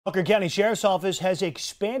Walker County Sheriff's Office has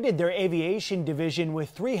expanded their aviation division with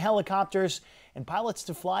 3 helicopters and pilots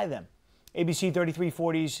to fly them. ABC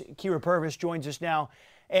 3340's Kira Purvis joins us now.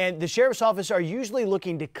 And the Sheriff's Office are usually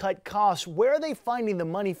looking to cut costs. Where are they finding the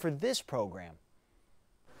money for this program?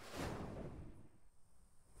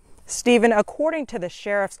 Stephen, according to the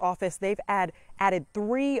Sheriff's Office, they've added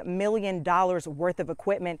 $3 million worth of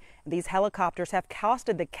equipment. These helicopters have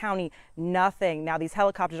costed the county nothing. Now, these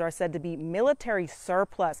helicopters are said to be military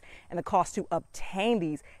surplus, and the cost to obtain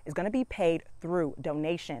these is going to be paid through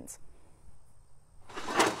donations.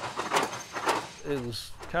 It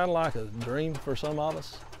was kind of like a dream for some of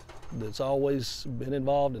us that's always been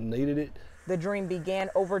involved and needed it. The dream began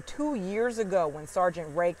over 2 years ago when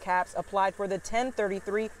Sergeant Ray Capps applied for the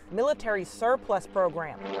 1033 Military Surplus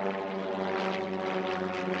Program.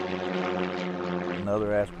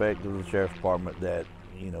 Another aspect of the Sheriff's Department that,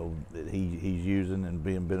 that he's using and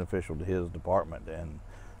being beneficial to his department. And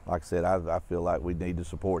like I said, I feel like we need to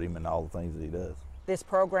support him in all the things that he does. This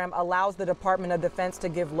program allows the Department of Defense to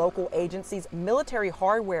give local agencies military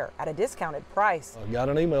hardware at a discounted price. I got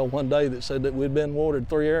an email one day that said that we'd been awarded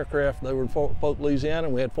 3 aircraft. They were in Fort Polk, Louisiana,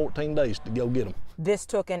 and we had 14 days to go get them. This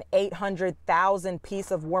took an $800,000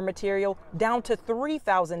 piece of war material down to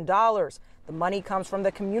 $3,000. The money comes from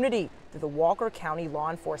the community through the Walker County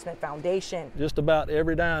Law Enforcement Foundation. Just about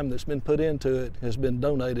every dime that's been put into it has been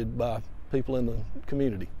donated by people in the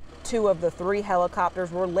community. 2 of the 3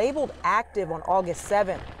 helicopters were labeled active on August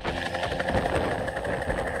 7th.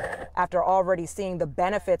 After already seeing the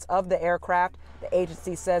benefits of the aircraft, the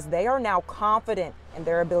agency says they are now confident in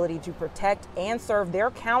their ability to protect and serve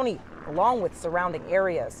their county along with surrounding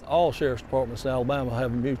areas. All sheriff's departments in Alabama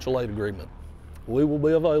have a mutual aid agreement. We will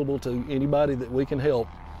be available to anybody that we can help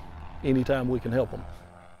anytime we can help them.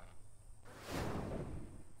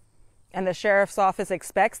 And the Sheriff's Office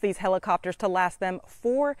expects these helicopters to last them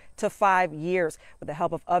 4 to 5 years. With the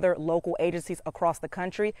help of other local agencies across the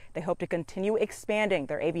country, they hope to continue expanding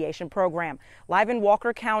their aviation program. Live in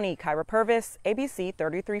Walker County, Kira Purvis, ABC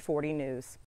 3340 News.